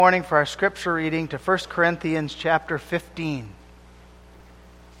Morning for our scripture reading to 1 Corinthians chapter 15.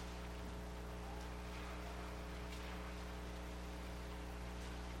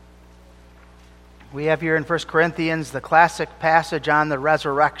 We have here in 1 Corinthians the classic passage on the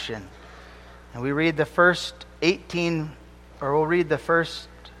resurrection. And we read the first we'll read the first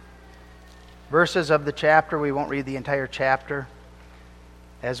verses of the chapter. We won't read the entire chapter,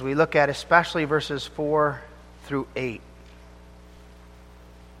 as we look at especially verses 4 through 8.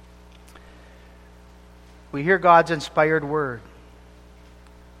 We hear God's inspired word.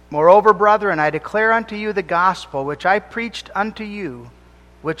 Moreover, brethren, I declare unto you the gospel which I preached unto you,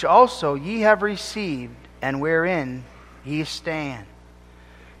 which also ye have received, and wherein ye stand,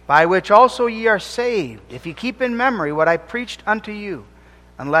 by which also ye are saved, if ye keep in memory what I preached unto you,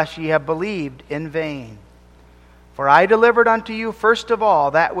 unless ye have believed in vain. For I delivered unto you first of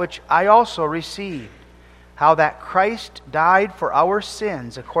all that which I also received, how that Christ died for our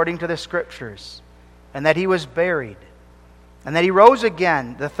sins according to the Scriptures, and that he was buried, and that he rose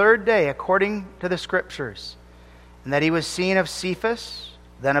again the third day according to the Scriptures, and that he was seen of Cephas,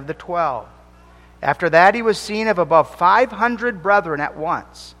 then of the 12. After that he was seen of above 500 brethren at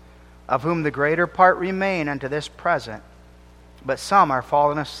once, of whom the greater part remain unto this present, but some are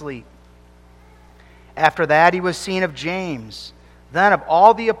fallen asleep. After that he was seen of James, then of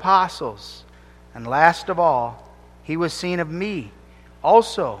all the apostles, and last of all he was seen of me,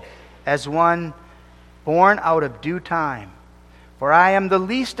 also as one born out of due time. For I am the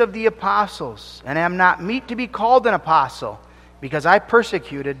least of the apostles, and am not meet to be called an apostle, because I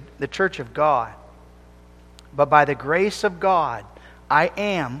persecuted the church of God. But by the grace of God I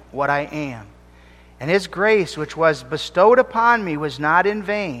am what I am. And his grace which was bestowed upon me was not in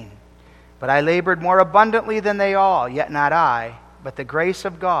vain, but I labored more abundantly than they all, yet not I, but the grace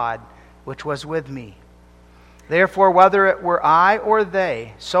of God which was with me. Therefore, whether it were I or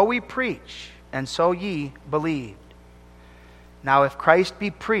they, so we preach, and so ye believed. Now if Christ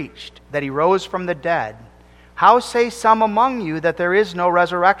be preached that he rose from the dead, how say some among you that there is no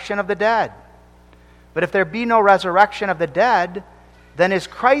resurrection of the dead? But if there be no resurrection of the dead, then is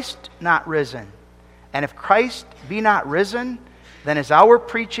Christ not risen? And if Christ be not risen, then is our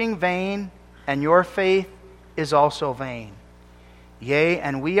preaching vain, and your faith is also vain. Yea,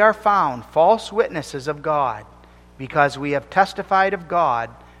 and we are found false witnesses of God, because we have testified of God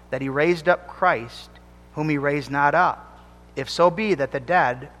that he raised up Christ, whom he raised not up, if so be that the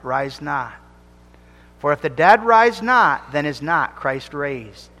dead rise not. For if the dead rise not, then is not Christ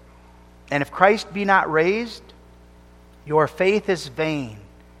raised. And if Christ be not raised, your faith is vain.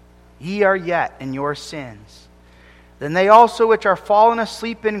 Ye are yet in your sins. Then they also which are fallen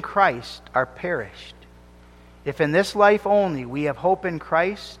asleep in Christ are perished. If in this life only we have hope in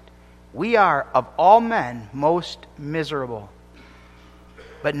Christ, we are of all men most miserable.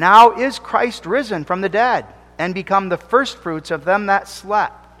 But now is Christ risen from the dead, and become the firstfruits of them that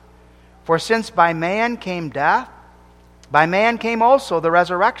slept. For since by man came death, by man came also the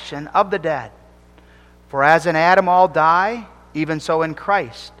resurrection of the dead. For as in Adam all die, even so in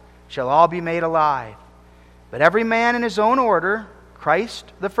Christ shall all be made alive. But every man in his own order, Christ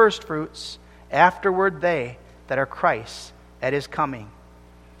the firstfruits, afterward they that are Christ's at his coming.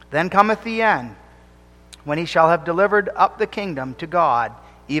 Then cometh the end, when he shall have delivered up the kingdom to God,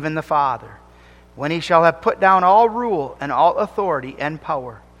 even the Father, when he shall have put down all rule and all authority and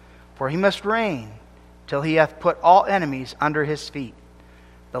power. For he must reign till he hath put all enemies under his feet.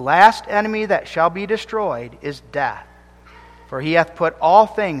 The last enemy that shall be destroyed is death, for he hath put all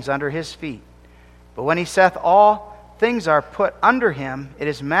things under his feet. But when he saith all things are put under him, it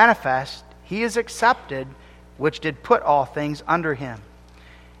is manifest he is accepted which did put all things under him.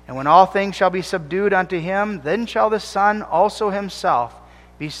 And when all things shall be subdued unto him, then shall the Son also himself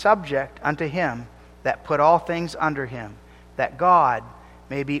be subject unto him that put all things under him, that God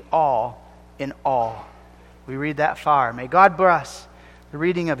may be all in all. We read that far. May God bless the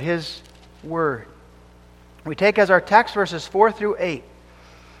reading of his word. We take as our text verses 4 through 8,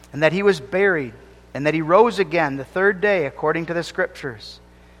 and that he was buried, and that he rose again the third day according to the Scriptures,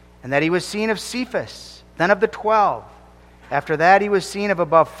 and that he was seen of Cephas, then of the 12. After that he was seen of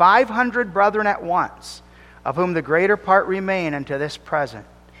above 500 brethren at once, of whom the greater part remain unto this present,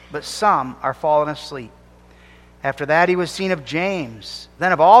 but some are fallen asleep. After that he was seen of James,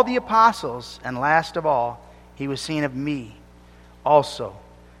 then of all the apostles, and last of all he was seen of me, also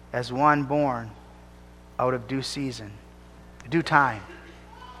as one born out of due time.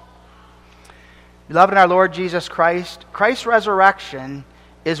 Beloved in our Lord Jesus Christ, Christ's resurrection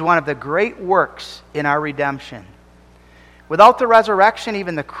is one of the great works in our redemption. Without the resurrection,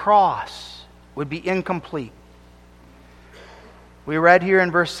 even the cross would be incomplete. We read here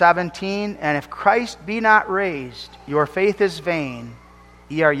in verse 17, "And if Christ be not raised, your faith is vain,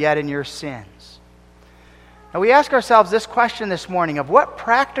 ye are yet in your sins." Now we ask ourselves this question this morning of what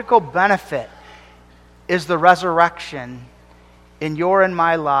practical benefit is the resurrection in your and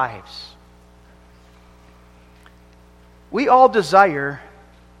my lives? We all desire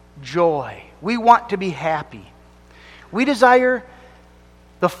joy. We want to be happy. We desire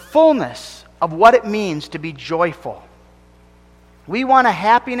the fullness of what it means to be joyful. We want a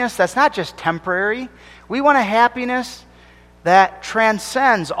happiness that's not just temporary. We want a happiness that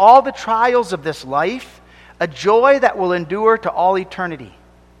transcends all the trials of this life, a joy that will endure to all eternity.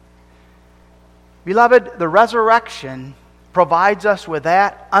 Beloved, the resurrection provides us with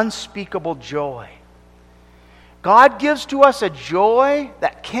that unspeakable joy. God gives to us a joy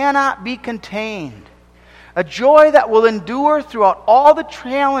that cannot be contained, a joy that will endure throughout all the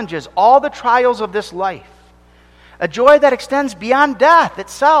challenges, all the trials of this life. A joy that extends beyond death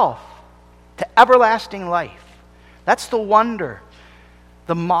itself to everlasting life. That's the wonder,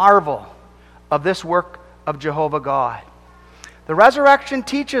 the marvel of this work of Jehovah God. The resurrection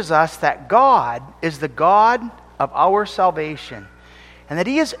teaches us that God is the God of our salvation, and that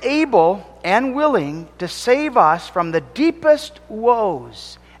He is able and willing to save us from the deepest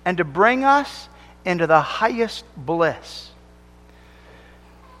woes and to bring us into the highest bliss.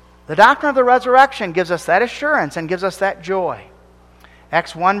 The doctrine of the resurrection gives us that assurance and gives us that joy.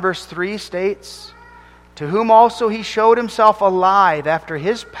 Acts 1 verse 3 states, "To whom also He showed Himself alive after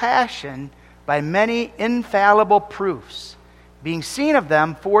His passion by many infallible proofs, being seen of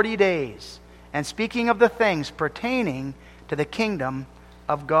them 40 days, and speaking of the things pertaining to the kingdom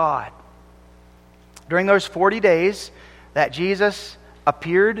of God." During those 40 days that Jesus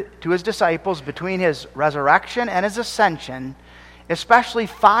appeared to His disciples between His resurrection and His ascension, especially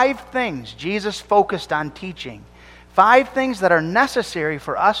 5 things Jesus focused on teaching. 5 things that are necessary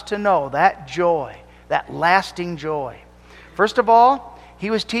for us to know that joy, that lasting joy. First of all, He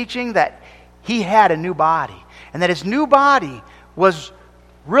was teaching that He had a new body, and that His new body was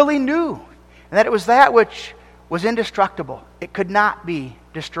really new, and that it was that which was indestructible. It could not be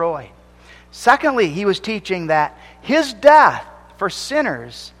destroyed. Secondly, He was teaching that His death for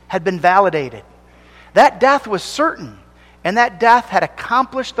sinners had been validated. That death was certain, and that death had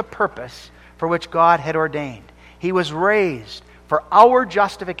accomplished the purpose for which God had ordained. He was raised for our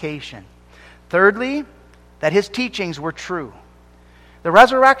justification. Thirdly, that His teachings were true. The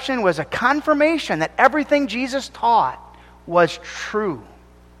resurrection was a confirmation that everything Jesus taught was true.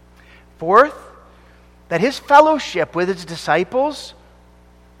 Fourth, that His fellowship with His disciples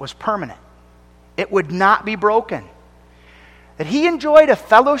was permanent. It would not be broken. That He enjoyed a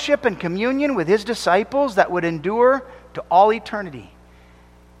fellowship and communion with His disciples that would endure to all eternity.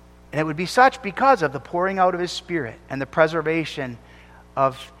 And it would be such because of the pouring out of His Spirit and the preservation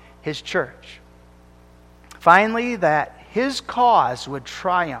of His church. Finally, that His cause would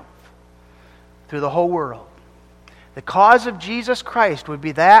triumph through the whole world. The cause of Jesus Christ would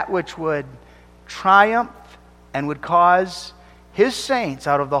be that which would triumph and would cause His saints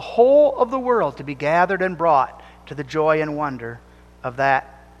out of the whole of the world to be gathered and brought to the joy and wonder of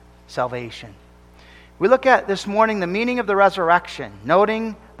that salvation. We look at this morning the meaning of the resurrection,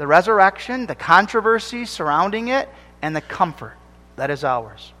 noting the resurrection, the controversy surrounding it, and the comfort that is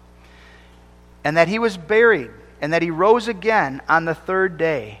ours. And that He was buried, and that He rose again on the 3rd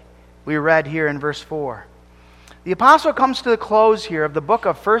day, we read here in verse 4. The apostle comes to the close here of the book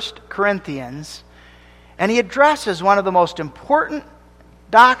of 1 Corinthians, and he addresses one of the most important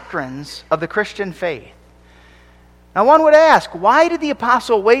doctrines of the Christian faith. Now one would ask, why did the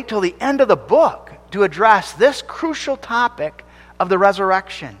apostle wait till the end of the book to address this crucial topic of the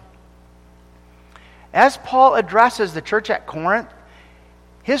resurrection? As Paul addresses the church at Corinth,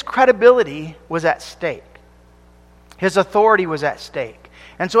 his credibility was at stake. His authority was at stake.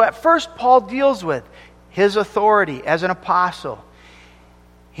 And so at first Paul deals with his authority as an apostle.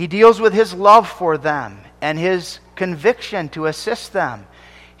 He deals with his love for them and his conviction to assist them.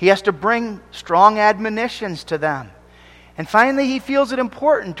 He has to bring strong admonitions to them. And finally, he feels it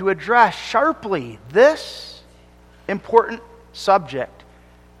important to address sharply this important subject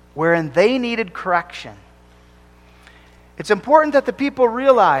wherein they needed correction. It's important that the people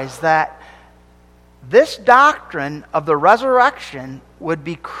realize that this doctrine of the resurrection would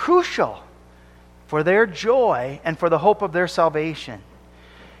be crucial for their joy and for the hope of their salvation.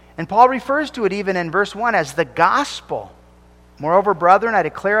 And Paul refers to it even in verse 1 as the gospel. Moreover, brethren, I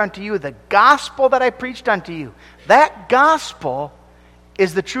declare unto you the gospel that I preached unto you. That gospel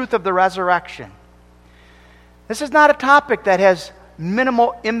is the truth of the resurrection. This is not a topic that has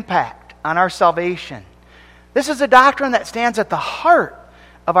minimal impact on our salvation. This is a doctrine that stands at the heart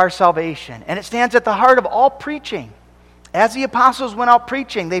of our salvation, and it stands at the heart of all preaching. As the apostles went out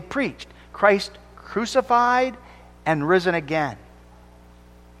preaching, they preached Christ crucified and risen again.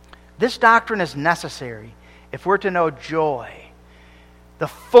 This doctrine is necessary if we're to know joy, the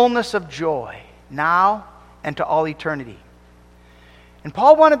fullness of joy, now and to all eternity. And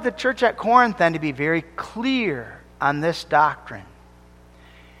Paul wanted the church at Corinth then to be very clear on this doctrine.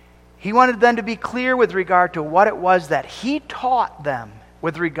 He wanted them to be clear with regard to what it was that he taught them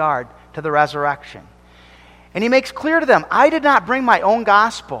with regard to the resurrection. And he makes clear to them, I did not bring my own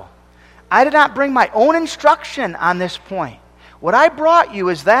gospel. I did not bring my own instruction on this point. What I brought you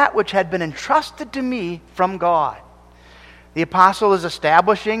is that which had been entrusted to me from God. The apostle is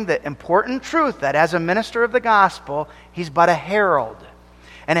establishing the important truth that as a minister of the gospel, he's but a herald.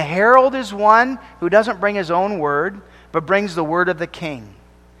 And a herald is one who doesn't bring his own word, but brings the word of the king.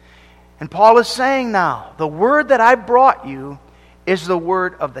 And Paul is saying now, the word that I brought you is the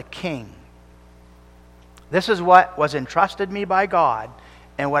word of the king. This is what was entrusted me by God,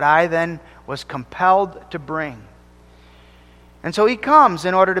 and what I then was compelled to bring. And so he comes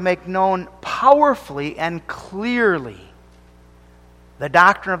in order to make known powerfully and clearly the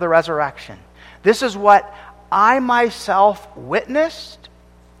doctrine of the resurrection. This is what I myself witnessed,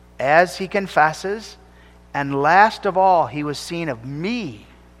 as he confesses, and last of all, he was seen of me.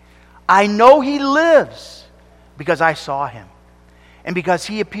 I know he lives because I saw him, and because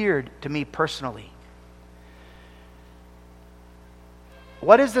he appeared to me personally.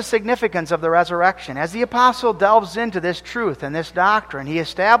 What is the significance of the resurrection? As the apostle delves into this truth and this doctrine, he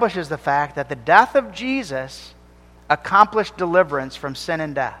establishes the fact that the death of Jesus accomplished deliverance from sin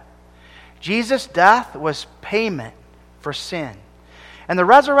and death. Jesus' death was payment for sin. And the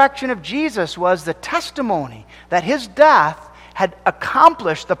resurrection of Jesus was the testimony that his death had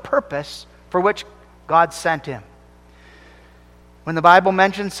accomplished the purpose for which God sent him. When the Bible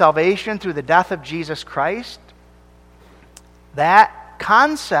mentions salvation through the death of Jesus Christ, that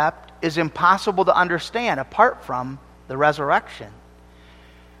concept is impossible to understand apart from the resurrection.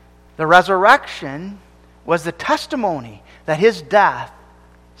 The resurrection was the testimony that his death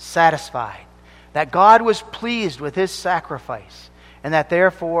satisfied, that God was pleased with his sacrifice, and that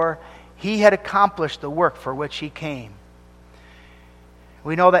therefore he had accomplished the work for which he came.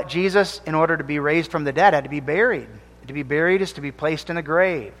 We know that Jesus, in order to be raised from the dead, had to be buried. To be buried is to be placed in a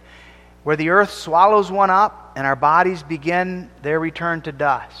grave, where the earth swallows one up and our bodies begin their return to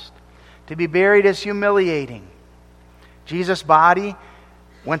dust. To be buried is humiliating. Jesus' body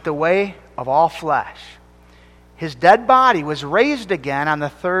went the way of all flesh. His dead body was raised again on the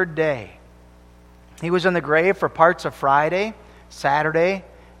third day. He was in the grave for parts of Friday, Saturday,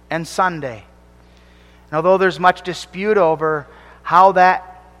 and Sunday. And although there's much dispute over how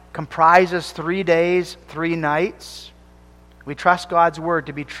that comprises 3 days, 3 nights, we trust God's word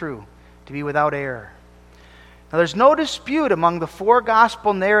to be true, to be without error. Now, there's no dispute among the 4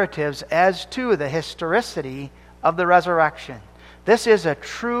 gospel narratives as to the historicity of the resurrection. This is a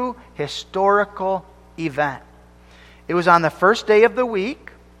true historical event. It was on the first day of the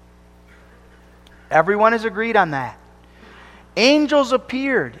week. Everyone has agreed on that. Angels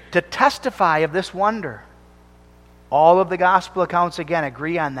appeared to testify of this wonder. All of the gospel accounts again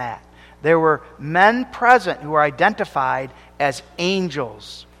agree on that. There were men present who were identified as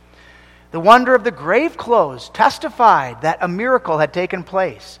angels. The wonder of the grave clothes testified that a miracle had taken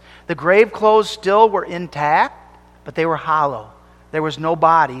place. The grave clothes still were intact, but they were hollow. There was no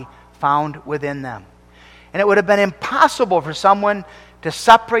body found within them. And it would have been impossible for someone to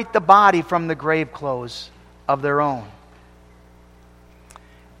separate the body from the grave clothes of their own.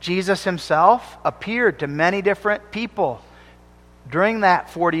 Jesus himself appeared to many different people during that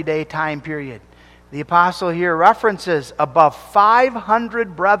 40-day time period. The apostle here references above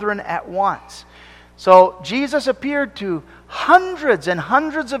 500 brethren at once. So Jesus appeared to hundreds and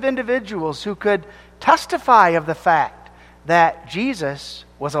hundreds of individuals who could testify of the fact that Jesus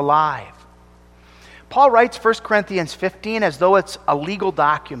was alive. Paul writes 1 Corinthians 15 as though it's a legal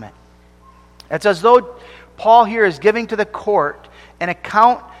document. It's as though Paul here is giving to the court an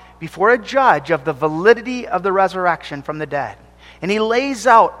account before a judge of the validity of the resurrection from the dead. And he lays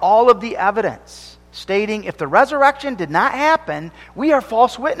out all of the evidence, stating if the resurrection did not happen, we are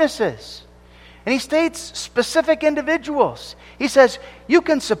false witnesses. And he states specific individuals. He says, you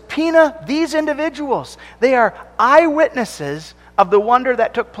can subpoena these individuals. They are eyewitnesses of the wonder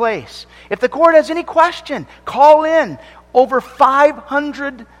that took place. If the court has any question, call in over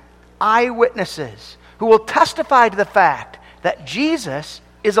 500 eyewitnesses who will testify to the fact that Jesus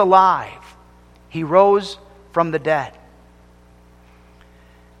is alive. He rose from the dead.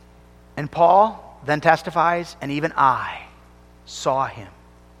 And Paul then testifies, and even I saw him.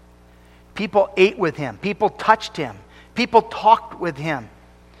 People ate with him. People touched him. People talked with him.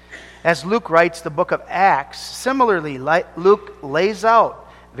 As Luke writes the book of Acts, similarly, Luke lays out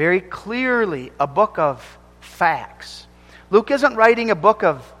very clearly a book of facts. Luke isn't writing a book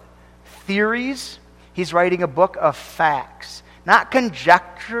of theories. He's writing a book of facts. Not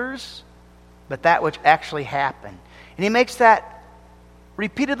conjectures, but that which actually happened. And he makes that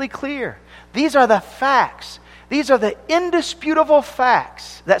repeatedly clear. These are the facts. These are the indisputable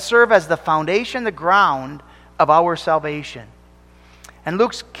facts that serve as the foundation, the ground of our salvation. And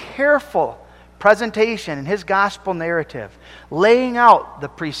Luke's careful presentation in his gospel narrative, laying out the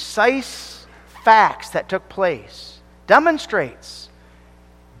precise facts that took place, demonstrates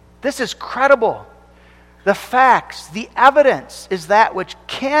this is credible. The facts, the evidence is that which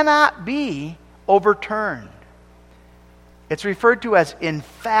cannot be overturned. It's referred to as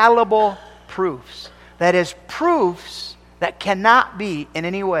infallible proofs. That is, proofs that cannot be in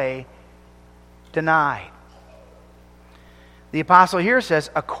any way denied. The apostle here says,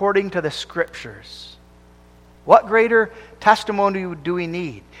 according to the Scriptures. What greater testimony do we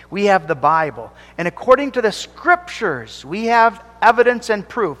need? We have the Bible. And according to the Scriptures, we have evidence and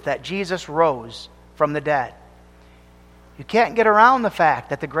proof that Jesus rose from the dead. You can't get around the fact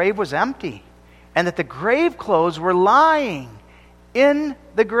that the grave was empty and that the grave clothes were lying in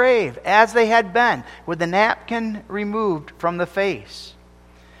the grave as they had been, with the napkin removed from the face.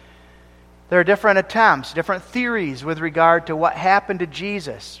 There are different attempts, different theories with regard to what happened to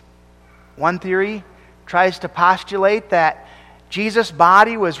Jesus. One theory tries to postulate that Jesus'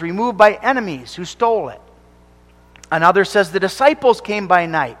 body was removed by enemies who stole it. Another says the disciples came by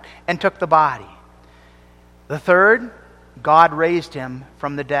night and took the body. The third, God raised him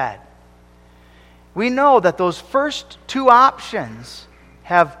from the dead. We know that those first two options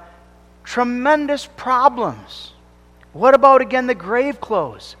have tremendous problems. What about, again, the grave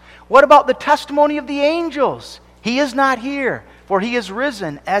clothes? What about the testimony of the angels? He is not here, for he is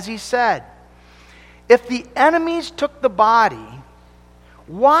risen, as he said. If the enemies took the body,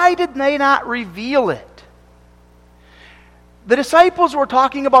 why did they not reveal it? The disciples were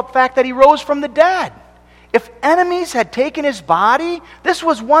talking about the fact that he rose from the dead. If enemies had taken his body, this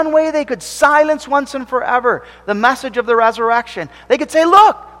was one way they could silence once and forever the message of the resurrection. They could say,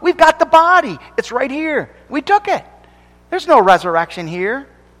 look, we've got the body. It's right here. We took it. There's no resurrection here.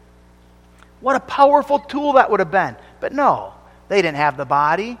 What a powerful tool that would have been. But no, they didn't have the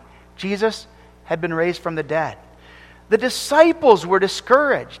body. Jesus had been raised from the dead. The disciples were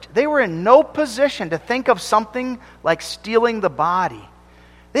discouraged. They were in no position to think of something like stealing the body.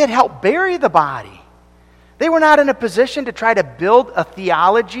 They had helped bury the body. They were not in a position to try to build a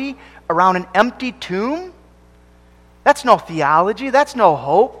theology around an empty tomb. That's no theology. That's no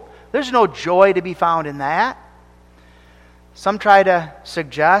hope. There's no joy to be found in that. Some try to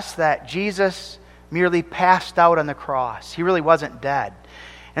suggest that Jesus merely passed out on the cross. He really wasn't dead.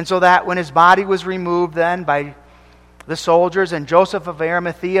 And so that when his body was removed then by the soldiers and Joseph of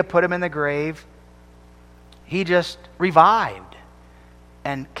Arimathea put him in the grave, he just revived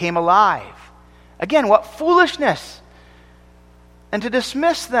and came alive. Again, what foolishness! And to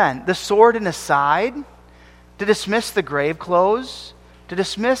dismiss then the sword in his side, to dismiss the grave clothes, to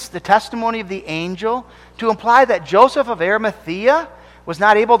dismiss the testimony of the angel, to imply that Joseph of Arimathea was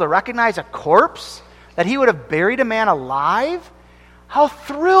not able to recognize a corpse, that he would have buried a man alive. How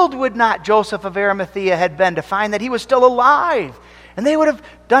thrilled would not Joseph of Arimathea had been to find that he was still alive, and they would have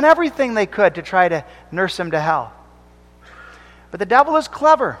done everything they could to try to nurse him to health. But the devil is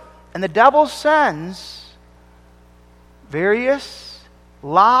clever. And the devil sends various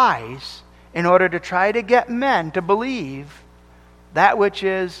lies in order to try to get men to believe that which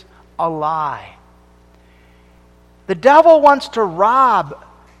is a lie. The devil wants to rob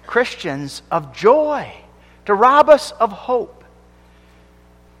Christians of joy, to rob us of hope.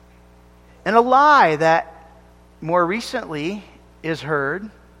 And a lie that more recently is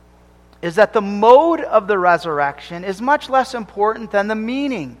heard is that the mode of the resurrection is much less important than the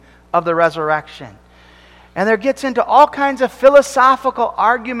meaning of the resurrection. And there gets into all kinds of philosophical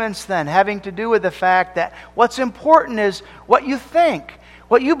arguments then having to do with the fact that what's important is what you think,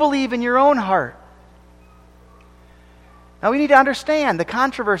 what you believe in your own heart. Now we need to understand the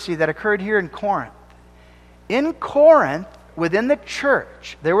controversy that occurred here in Corinth. In Corinth, within the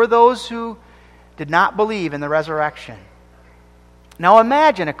church, there were those who did not believe in the resurrection. Now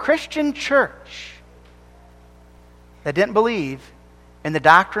imagine a Christian church that didn't believe in the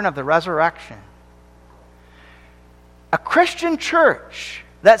doctrine of the resurrection. A Christian church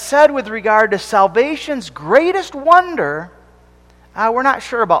that said with regard to salvation's greatest wonder, we're not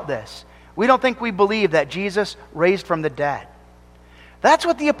sure about this. We don't think we believe that Jesus raised from the dead. That's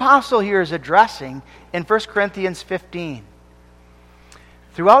what the apostle here is addressing in 1 Corinthians 15.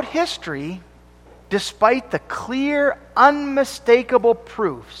 Throughout history, despite the clear, unmistakable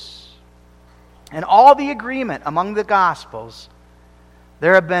proofs and all the agreement among the Gospels,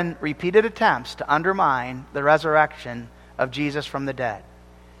 there have been repeated attempts to undermine the resurrection of Jesus from the dead.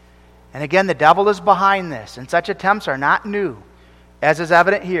 And again, the devil is behind this, and such attempts are not new, as is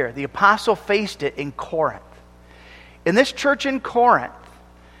evident here. The apostle faced it in Corinth. In this church in Corinth,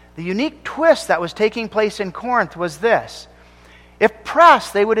 the unique twist that was taking place in Corinth was this. If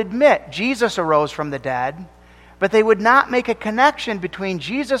pressed, they would admit Jesus arose from the dead, but they would not make a connection between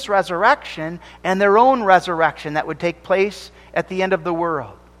Jesus' resurrection and their own resurrection that would take place at the end of the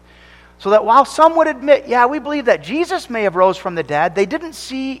world. So that while some would admit, yeah, we believe that Jesus may have rose from the dead, they didn't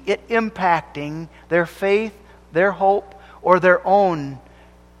see it impacting their faith, their hope, or their own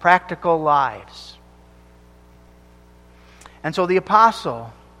practical lives. And so the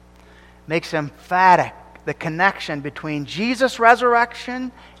apostle makes emphatic the connection between Jesus'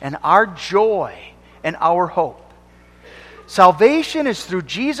 resurrection and our joy and our hope. Salvation is through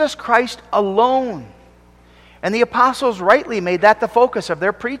Jesus Christ alone. And the apostles rightly made that the focus of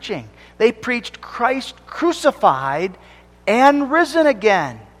their preaching. They preached Christ crucified and risen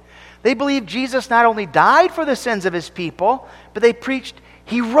again. They believed Jesus not only died for the sins of his people, but they preached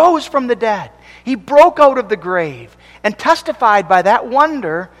he rose from the dead. He broke out of the grave and testified by that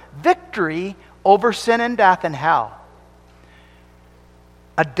wonder victory over sin and death and hell.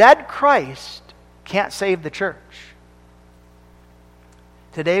 A dead Christ can't save the church.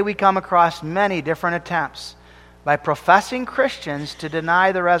 Today we come across many different attempts by professing Christians to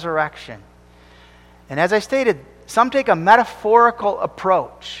deny the resurrection. And as I stated, some take a metaphorical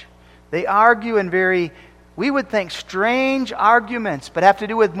approach. They argue in very, we would think, strange arguments, but have to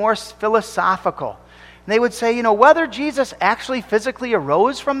do with more philosophical. And they would say, whether Jesus actually physically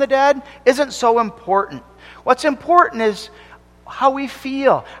arose from the dead isn't so important. What's important is how we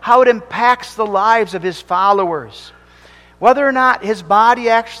feel, how it impacts the lives of his followers. Whether or not his body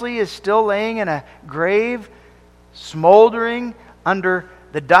actually is still laying in a grave, smoldering under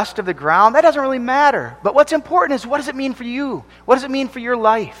the dust of the ground, that doesn't really matter. But what's important is, what does it mean for you? What does it mean for your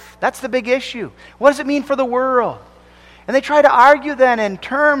life? That's the big issue. What does it mean for the world? And they try to argue then in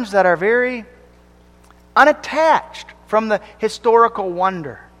terms that are very unattached from the historical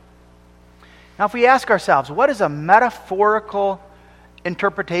wonder. Now, if we ask ourselves, what is a metaphorical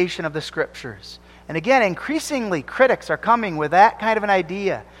interpretation of the Scriptures? And again, increasingly, critics are coming with that kind of an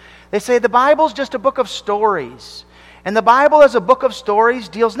idea. They say the Bible's just a book of stories. And the Bible as a book of stories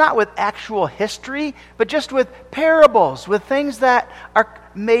deals not with actual history, but just with parables, with things that are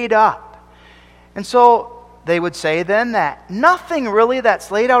made up. And so they would say then that nothing really that's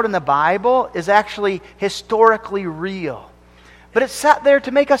laid out in the Bible is actually historically real. But it's set there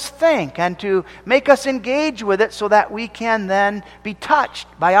to make us think and to make us engage with it so that we can then be touched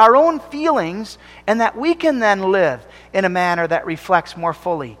by our own feelings and that we can then live in a manner that reflects more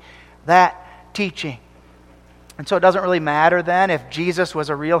fully that teaching. And so it doesn't really matter then if Jesus was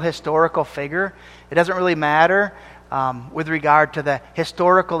a real historical figure. It doesn't really matter with regard to the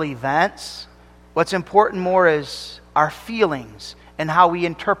historical events. What's important more is our feelings and how we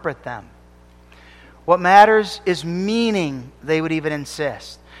interpret them. What matters is meaning, they would even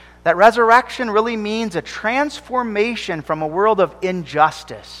insist. That resurrection really means a transformation from a world of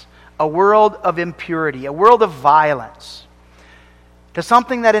injustice, a world of impurity, a world of violence, to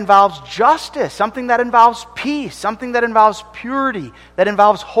something that involves justice, something that involves peace, something that involves purity, that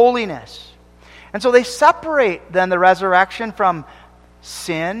involves holiness. And so they separate then the resurrection from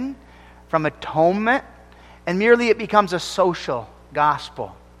sin, from atonement, and merely it becomes a social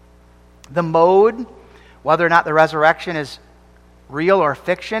gospel. The mode, whether or not the resurrection is real or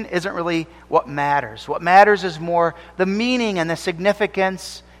fiction, isn't really what matters. What matters is more the meaning and the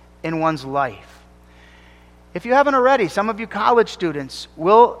significance in one's life. If you haven't already, some of you college students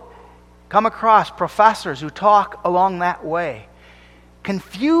will come across professors who talk along that way.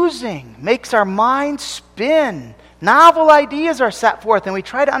 Confusing, makes our minds spin. Novel ideas are set forth, and we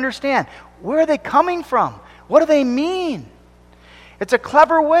try to understand, where are they coming from? What do they mean? It's a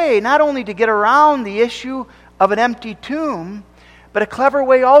clever way not only to get around the issue of an empty tomb, but a clever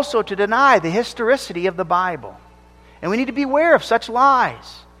way also to deny the historicity of the Bible. And we need to be aware of such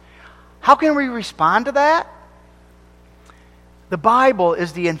lies. How can we respond to that? The Bible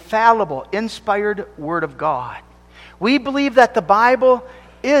is the infallible, inspired Word of God. We believe that the Bible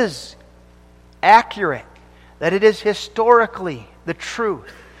is accurate, that it is historically the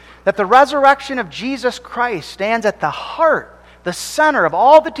truth, that the resurrection of Jesus Christ stands at the heart, the center of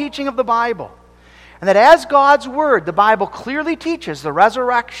all the teaching of the Bible. And that as God's Word, the Bible clearly teaches the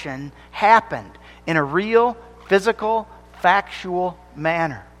resurrection happened in a real, physical, factual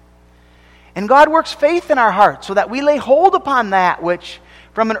manner. And God works faith in our hearts so that we lay hold upon that which,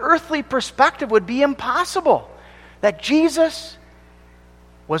 from an earthly perspective, would be impossible. That Jesus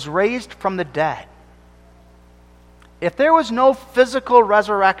was raised from the dead. If there was no physical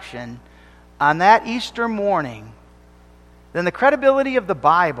resurrection on that Easter morning, then the credibility of the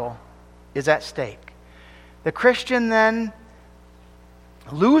Bible is at stake. The Christian then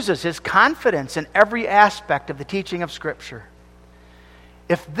loses his confidence in every aspect of the teaching of Scripture.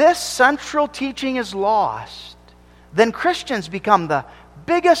 If this central teaching is lost, then Christians become the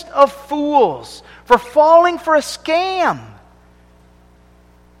biggest of fools for falling for a scam.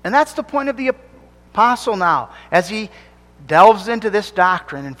 And that's the point of the apostle now, as he delves into this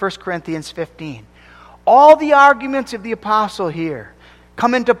doctrine in 1 Corinthians 15. All the arguments of the apostle here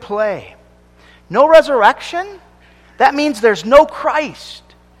come into play. No resurrection? That means there's no Christ.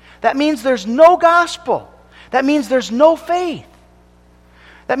 That means there's no gospel. That means there's no faith.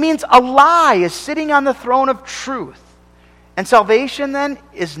 That means a lie is sitting on the throne of truth. And salvation then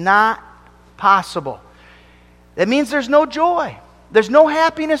is not possible. That means there's no joy. There's no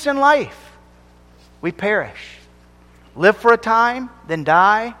happiness in life. We perish. Live for a time, then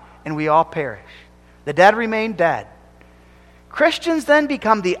die, and we all perish. The dead remain dead. Christians then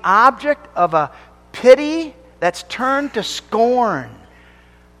become the object of a pity that's turned to scorn.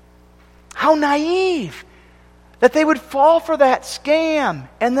 How naive that they would fall for that scam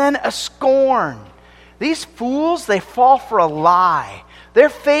and then a scorn. These fools, they fall for a lie. Their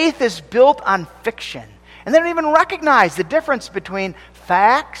faith is built on fiction. And they don't even recognize the difference between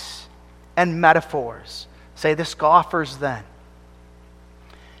facts and metaphors, say the scoffers then.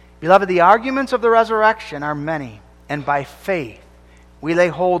 Beloved, the arguments of the resurrection are many, and by faith we lay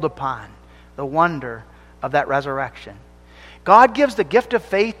hold upon the wonder of that resurrection. God gives the gift of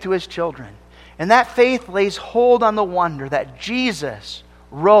faith to His children, and that faith lays hold on the wonder that Jesus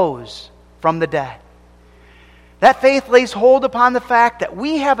rose from the dead. That faith lays hold upon the fact that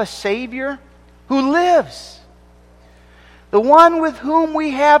we have a Savior who lives. The one with whom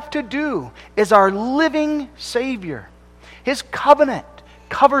we have to do is our living Savior. His covenant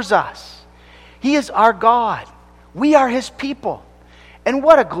covers us. He is our God. We are His people. And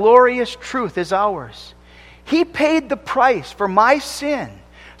what a glorious truth is ours. He paid the price for my sin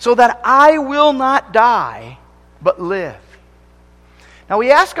so that I will not die, but live. Now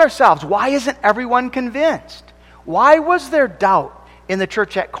we ask ourselves, why isn't everyone convinced? Why was there doubt in the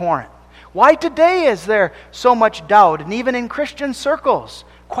church at Corinth? Why today is there so much doubt, and even in Christian circles,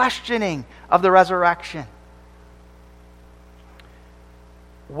 questioning of the resurrection?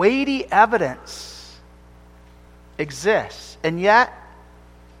 Weighty evidence exists, and yet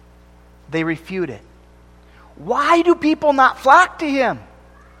they refute it. Why do people not flock to Him?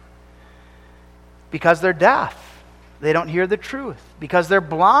 Because they're deaf. They don't hear the truth. Because they're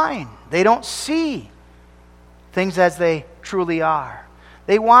blind. They don't see things as they truly are.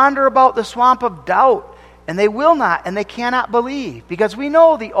 They wander about the swamp of doubt, and they will not and they cannot believe, because we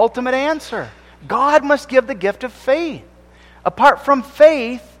know the ultimate answer. God must give the gift of faith. Apart from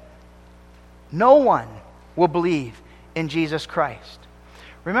faith, no one will believe in Jesus Christ.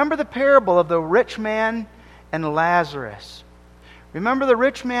 Remember the parable of the rich man and Lazarus. Remember, the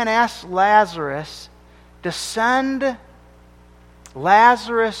rich man asked Lazarus to send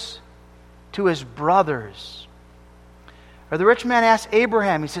Lazarus to his brothers. Or the rich man asked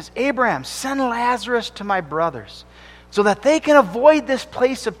Abraham, he says, Abraham, send Lazarus to my brothers so that they can avoid this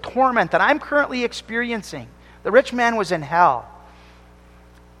place of torment that I'm currently experiencing. The rich man was in hell.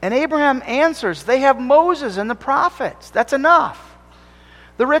 And Abraham answers, they have Moses and the prophets. That's enough.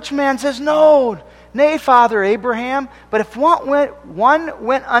 The rich man says, nay, Father Abraham, but if one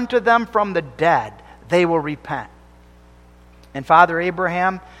went unto them from the dead, they will repent. And Father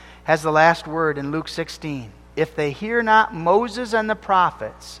Abraham has the last word in Luke 16. If they hear not Moses and the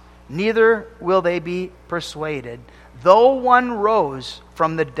prophets, neither will they be persuaded, though one rose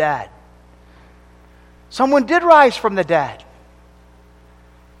from the dead. Someone did rise from the dead.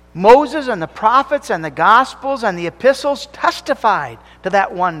 Moses and the prophets and the Gospels and the epistles testified to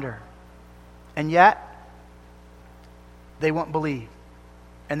that wonder. And yet, they wouldn't believe.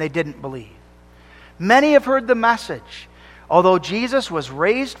 And they didn't believe. Many have heard the message. Although Jesus was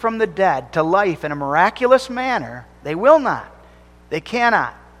raised from the dead to life in a miraculous manner, they will not, they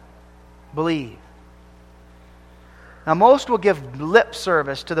cannot believe. Now, most will give lip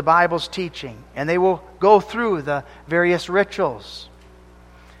service to the Bible's teaching, and they will go through the various rituals.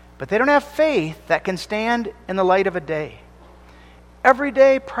 But they don't have faith that can stand in the light of a day.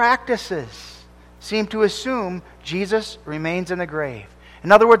 everyday practices seem to assume Jesus remains in the grave.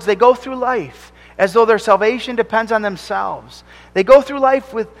 In other words, they go through life as though their salvation depends on themselves. They go through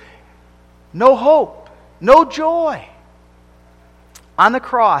life with no hope, no joy. On the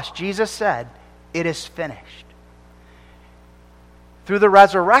cross, Jesus said, "It is finished." Through the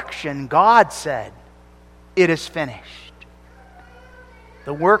resurrection, God said, "It is finished."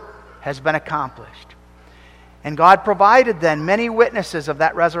 The work has been accomplished. And God provided then many witnesses of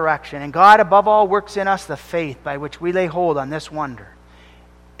that resurrection. And God, above all, works in us the faith by which we lay hold on this wonder.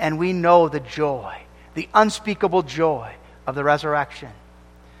 And we know the joy, the unspeakable joy of the resurrection.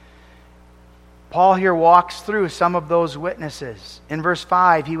 Paul here walks through some of those witnesses. In verse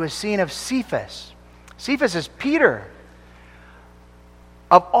 5, he was seen of Cephas. Cephas is Peter.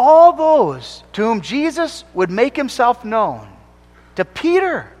 Of all those to whom Jesus would make himself known, to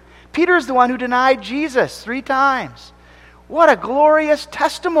Peter. Peter is the one who denied Jesus 3 times. What a glorious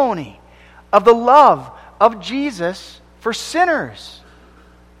testimony of the love of Jesus for sinners.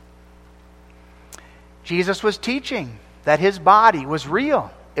 Jesus was teaching that his body was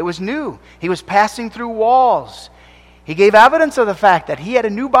real. It was new. He was passing through walls. He gave evidence of the fact that he had a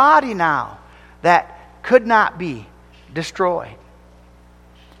new body now that could not be destroyed.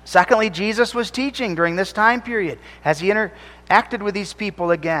 Secondly, Jesus was teaching during this time period, as he interacted with these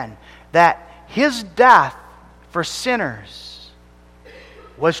people again, that his death for sinners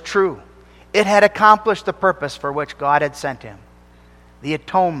was true. It had accomplished the purpose for which God had sent him, the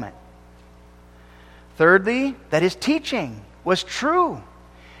atonement. Thirdly, that his teaching was true.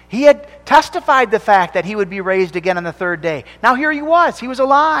 He had testified the fact that he would be raised again on the 3rd day. Now here he was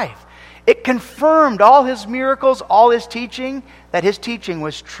alive. It confirmed all his miracles, all his teaching, that his teaching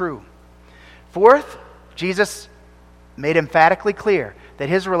was true. Fourth, Jesus made emphatically clear that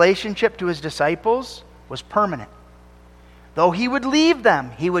his relationship to his disciples was permanent. Though he would leave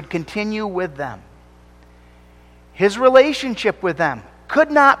them, he would continue with them. His relationship with them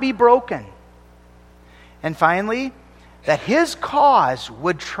could not be broken. And finally, that his cause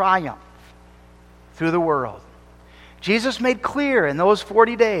would triumph through the world. Jesus made clear in those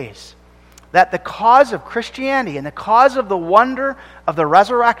 40 days that the cause of Christianity and the cause of the wonder of the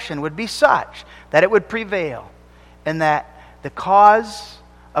resurrection would be such that it would prevail, and that the cause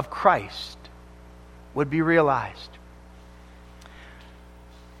of Christ would be realized.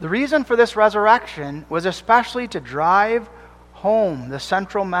 The reason for this resurrection was especially to drive home the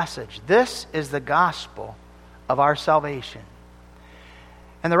central message. This is the gospel of our salvation.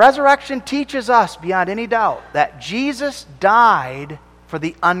 And the resurrection teaches us beyond any doubt that Jesus died for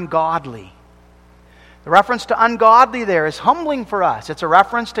the ungodly. The reference to ungodly there is humbling for us. It's a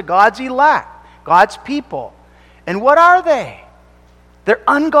reference to God's elect, God's people. And what are they? They're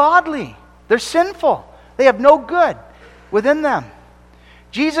ungodly. They're sinful. They have no good within them.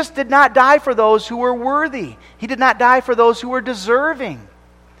 Jesus did not die for those who were worthy. He did not die for those who were deserving.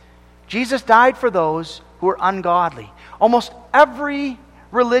 Jesus died for those who are ungodly. Almost every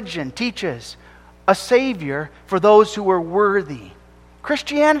religion teaches a Savior for those who are worthy.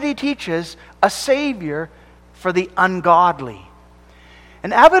 Christianity teaches a Savior for the ungodly.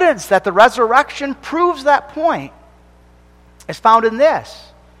 And evidence that the resurrection proves that point is found in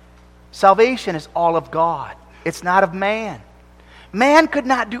this. Salvation is all of God. It's not of man. Man could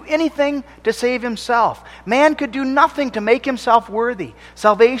not do anything to save himself. Man could do nothing to make himself worthy.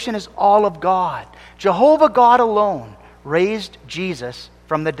 Salvation is all of God. Jehovah God alone raised Jesus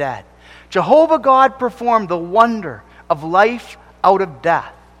from the dead. Jehovah God performed the wonder of life out of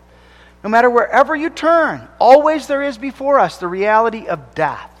death. No matter wherever you turn, always there is before us the reality of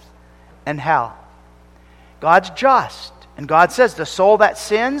death and hell. God's just, and God says the soul that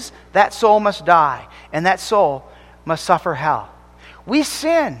sins, that soul must die, and that soul must suffer hell. We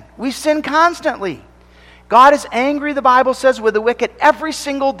sin constantly. God is angry, the Bible says, with the wicked every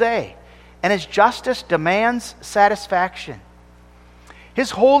single day, and his justice demands satisfaction. His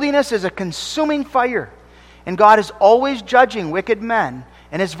holiness is a consuming fire, and God is always judging wicked men,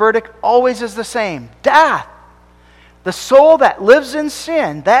 and his verdict always is the same: death. The soul that lives in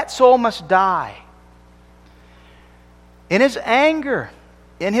sin, that soul must die. In his anger,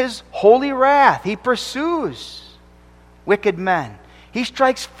 in his holy wrath, he pursues wicked men. He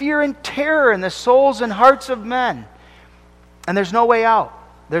strikes fear and terror in the souls and hearts of men. And there's no way out.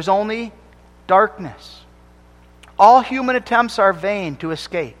 There's only darkness. All human attempts are vain to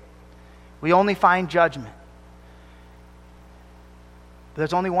escape. We only find judgment. But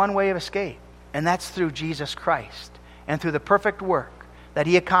there's only one way of escape, and that's through Jesus Christ and through the perfect work that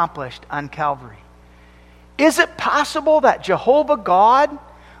he accomplished on Calvary. Is it possible that Jehovah God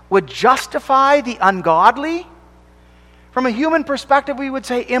would justify the ungodly? From a human perspective, we would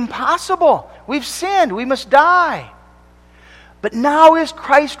say, impossible. We've sinned. We must die. But now is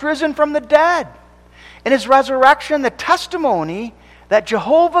Christ risen from the dead. In his resurrection, the testimony that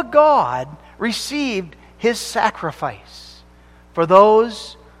Jehovah God received his sacrifice for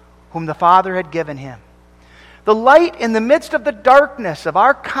those whom the Father had given him. The light in the midst of the darkness of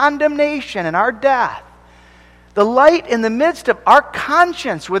our condemnation and our death. The light in the midst of our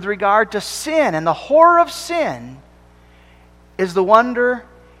conscience with regard to sin and the horror of sin is the wonder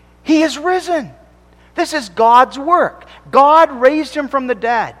he is risen. This is God's work. God raised him from the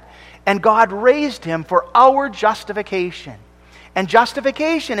dead, and God raised him for our justification. And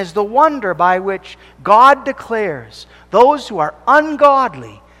justification is the wonder by which God declares those who are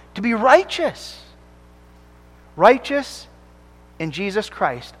ungodly to be righteous. Righteous in Jesus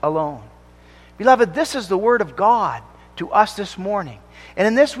Christ alone. Beloved, this is the word of God to us this morning. And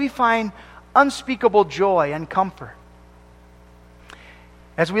in this we find unspeakable joy and comfort.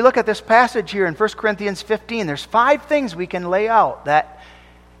 As we look at this passage here in 1 Corinthians 15, there's 5 things we can lay out that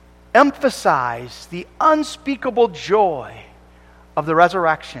emphasize the unspeakable joy of the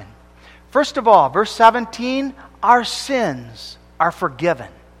resurrection. First of all, verse 17, our sins are forgiven.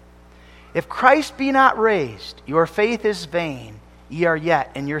 If Christ be not raised, your faith is vain, ye are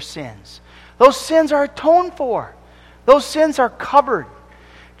yet in your sins. Those sins are atoned for. Those sins are covered.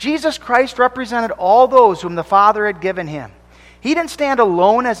 Jesus Christ represented all those whom the Father had given him. He didn't stand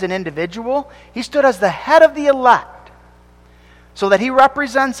alone as an individual. He stood as the head of the elect, so that he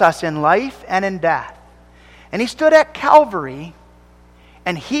represents us in life and in death. And he stood at Calvary,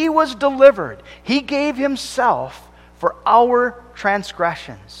 and he was delivered. He gave himself for our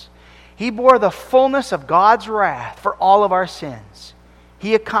transgressions. He bore the fullness of God's wrath for all of our sins.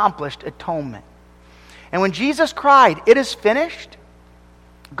 He accomplished atonement. And when Jesus cried, "It is finished,"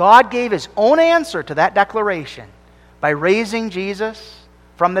 God gave his own answer to that declaration by raising Jesus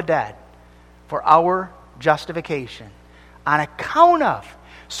from the dead for our justification, on account of,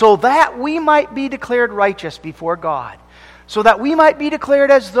 so that we might be declared righteous before God, so that we might be declared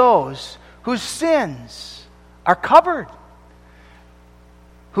as those whose sins are covered,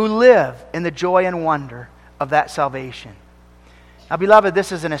 who live in the joy and wonder of that salvation. Now, beloved,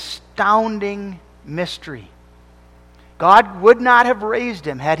 this is an astounding mystery. God would not have raised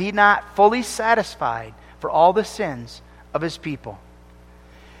him had he not fully satisfied for all the sins of his people.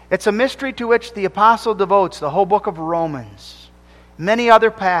 It's a mystery to which the apostle devotes the whole book of Romans, many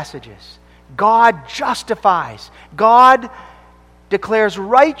other passages. God justifies. God declares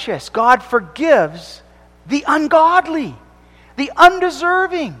righteous. God forgives the ungodly, the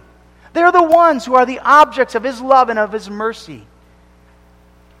undeserving. They're the ones who are the objects of his love and of his mercy.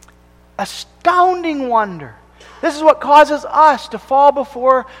 Astounding wonder. This is what causes us to fall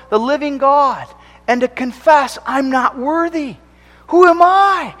before the living God and to confess, I'm not worthy. Who am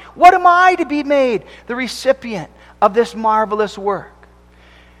I? What am I to be made the recipient of this marvelous work?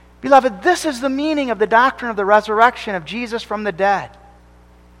 Beloved, this is the meaning of the doctrine of the resurrection of Jesus from the dead.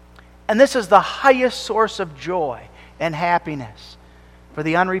 And this is the highest source of joy and happiness for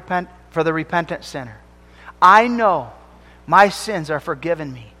the repentant sinner. I know my sins are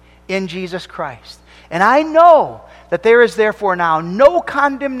forgiven me in Jesus Christ. And I know that there is therefore now no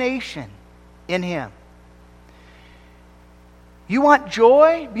condemnation in him. You want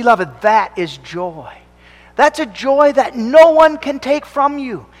joy? Beloved, that is joy. That's a joy that no one can take from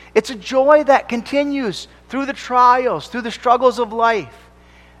you. It's a joy that continues through the trials, through the struggles of life,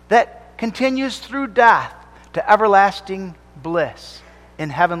 that continues through death to everlasting bliss in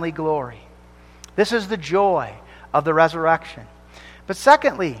heavenly glory. This is the joy of the resurrection. But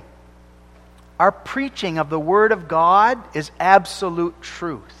secondly, our preaching of the Word of God is absolute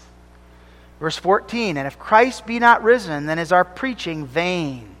truth. Verse 14, and if Christ be not risen, then is our preaching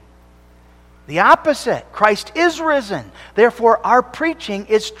vain. The opposite, Christ is risen. Therefore, our preaching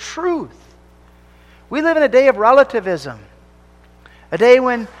is truth. We live in a day of relativism, a day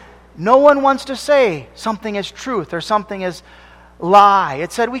when no one wants to say something is truth or something is lie.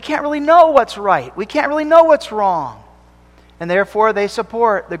 It said we can't really know what's right. We can't really know what's wrong. And therefore, they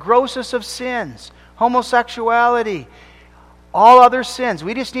support the grossest of sins, homosexuality, all other sins.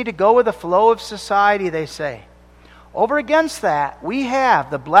 We just need to go with the flow of society, they say. Over against that, we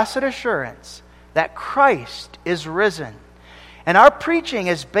have the blessed assurance that Christ is risen. And our preaching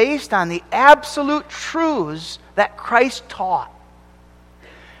is based on the absolute truths that Christ taught.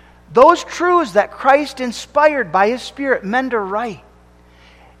 Those truths that Christ inspired by his Spirit men to write.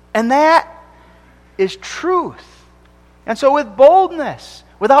 And that is truth. And so with boldness,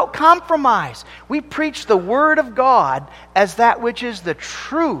 without compromise, we preach the Word of God as that which is the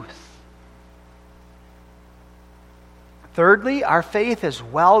truth. Thirdly, our faith is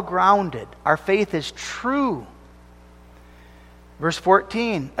well grounded. Our faith is true. Verse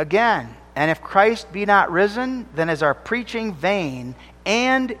 14, again, and if Christ be not risen, then is our preaching vain,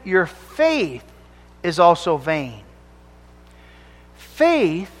 and your faith is also vain.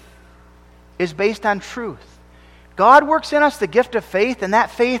 Faith is based on truth. God works in us the gift of faith, and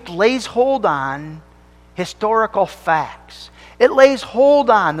that faith lays hold on historical facts. It lays hold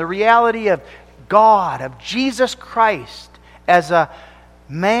on the reality of God, of Jesus Christ, as a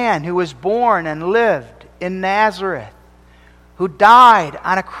man who was born and lived in Nazareth, who died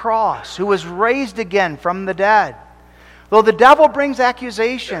on a cross, who was raised again from the dead. Though the devil brings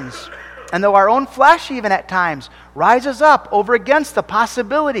accusations, and though our own flesh even at times rises up over against the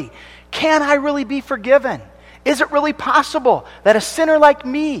possibility, can I really be forgiven? Is it really possible that a sinner like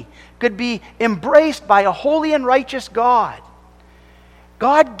me could be embraced by a holy and righteous God?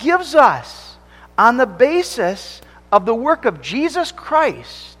 God gives us, on the basis of the work of Jesus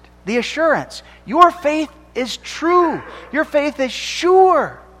Christ, the assurance, your faith is true. Your faith is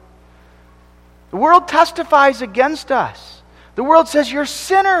sure. The world testifies against us. The world says you're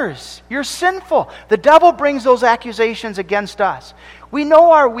sinners. You're sinful. The devil brings those accusations against us. We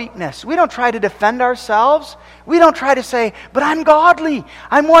know our weakness. We don't try to defend ourselves. We don't try to say, but I'm godly.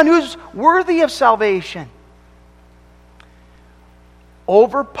 I'm one who's worthy of salvation.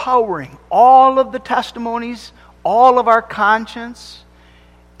 Overpowering all of the testimonies, all of our conscience,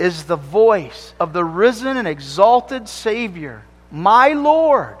 is the voice of the risen and exalted Savior, my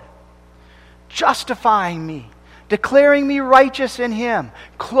Lord, justifying me, declaring me righteous in Him,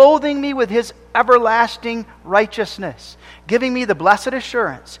 clothing me with His everlasting righteousness, giving me the blessed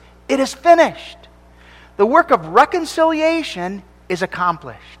assurance, it is finished. The work of reconciliation is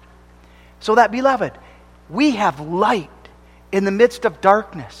accomplished. So that, beloved, we have light in the midst of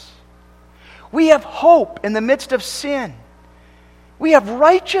darkness. We have hope in the midst of sin. We have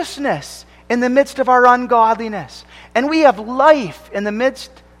righteousness in the midst of our ungodliness. And we have life in the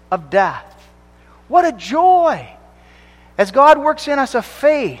midst of death. What a joy! As God works in us a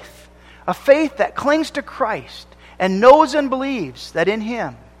faith that clings to Christ and knows and believes that in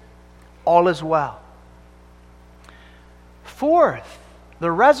Him all is well. Fourth,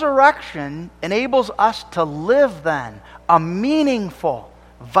 the resurrection enables us to live then a meaningful,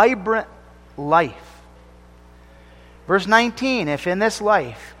 vibrant life. Verse 19, if in this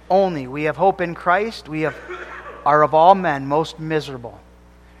life only we have hope in Christ, we are of all men most miserable.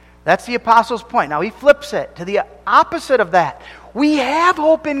 That's the apostle's point. Now he flips it to the opposite of that. We have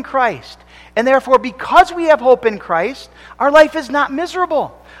hope in Christ. And therefore, because we have hope in Christ, our life is not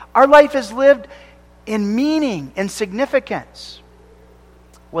miserable. Our life is lived in meaning and significance.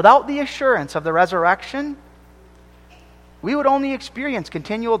 Without the assurance of the resurrection, we would only experience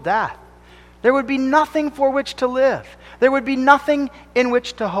continual death. There would be nothing for which to live. There would be nothing in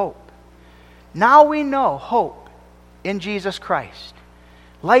which to hope. Now we know hope in Jesus Christ.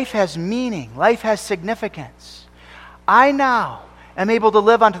 Life has meaning. Life has significance. I now am able to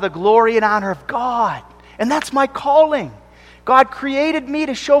live unto the glory and honor of God. And that's my calling. God created me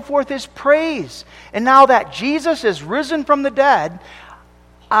to show forth His praise. And now that Jesus is risen from the dead,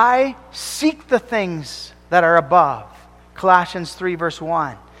 I seek the things that are above. Colossians 3 verse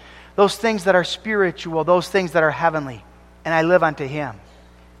 1. Those things that are spiritual, those things that are heavenly. And I live unto Him.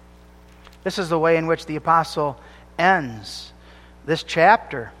 This is the way in which the apostle ends this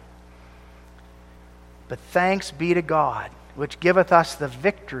chapter. But thanks be to God, which giveth us the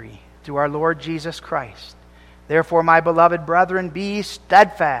victory through our Lord Jesus Christ. Therefore, my beloved brethren, be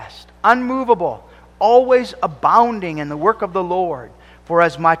steadfast, unmovable, always abounding in the work of the Lord, for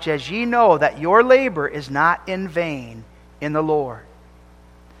as much as ye know that your labor is not in vain in the Lord.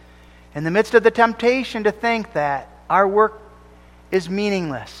 In the midst of the temptation to think that our work is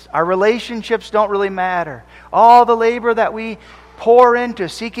meaningless, our relationships don't really matter, all the labor that we pour into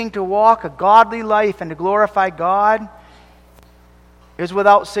seeking to walk a godly life and to glorify God is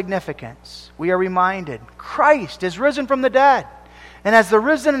without significance. We are reminded Christ is risen from the dead. And as the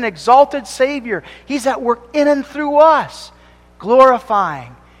risen and exalted Savior, He's at work in and through us,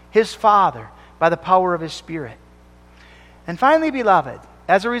 glorifying His Father by the power of His Spirit. And finally, beloved,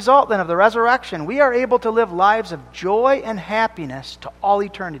 as a result then of the resurrection, we are able to live lives of joy and happiness to all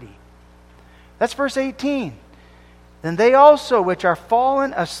eternity. That's verse 18. Then they also which are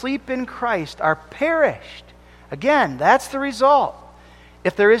fallen asleep in Christ are perished. Again, that's the result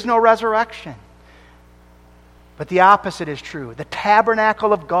if there is no resurrection. But the opposite is true. The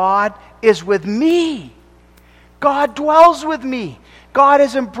tabernacle of God is with me. God dwells with me. God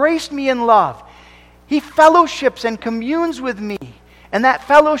has embraced me in love. He fellowships and communes with me. And that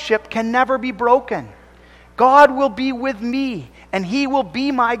fellowship can never be broken. God will be with me, and He will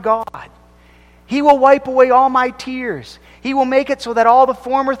be my God. He will wipe away all my tears. He will make it so that all the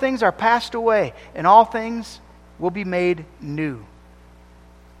former things are passed away, and all things will be made new.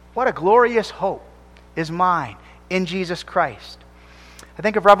 What a glorious hope is mine in Jesus Christ. I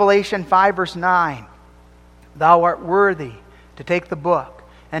think of Revelation 5, verse 9. Thou art worthy to take the book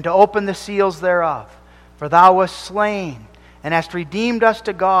and to open the seals thereof. For thou wast slain and hast redeemed us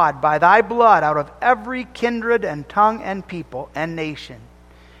to God by thy blood out of every kindred and tongue and people and nation.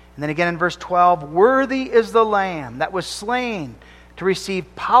 And then again in verse 12, worthy is the Lamb that was slain to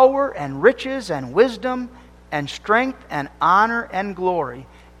receive power and riches and wisdom and strength and honor and glory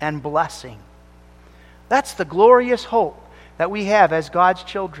and blessing. That's the glorious hope that we have as God's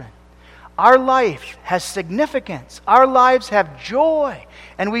children. Our life has significance. Our lives have joy.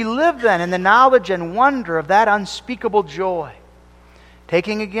 And we live then in the knowledge and wonder of that unspeakable joy.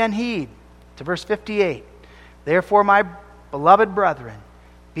 Taking again heed to verse 58. Therefore, my beloved brethren,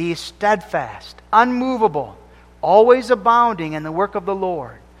 be steadfast, unmovable, always abounding in the work of the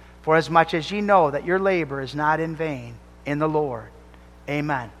Lord, for as much as ye know that your labor is not in vain in the Lord.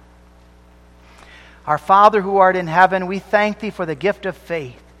 Amen. Our Father who art in heaven, we thank Thee for the gift of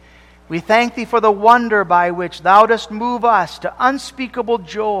faith. We thank Thee for the wonder by which Thou dost move us to unspeakable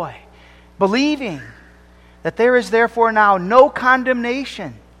joy, believing that there is therefore now no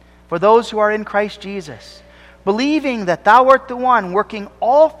condemnation for those who are in Christ Jesus, believing that Thou art the one working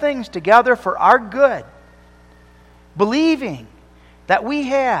all things together for our good, believing that we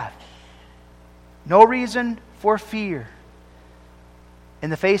have no reason for fear in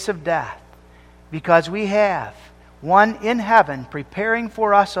the face of death, because we have one in heaven preparing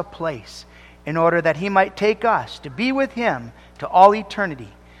for us a place in order that He might take us to be with Him to all eternity.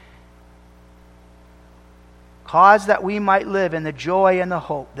 Cause that we might live in the joy and the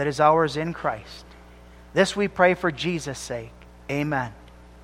hope that is ours in Christ. This we pray for Jesus' sake. Amen.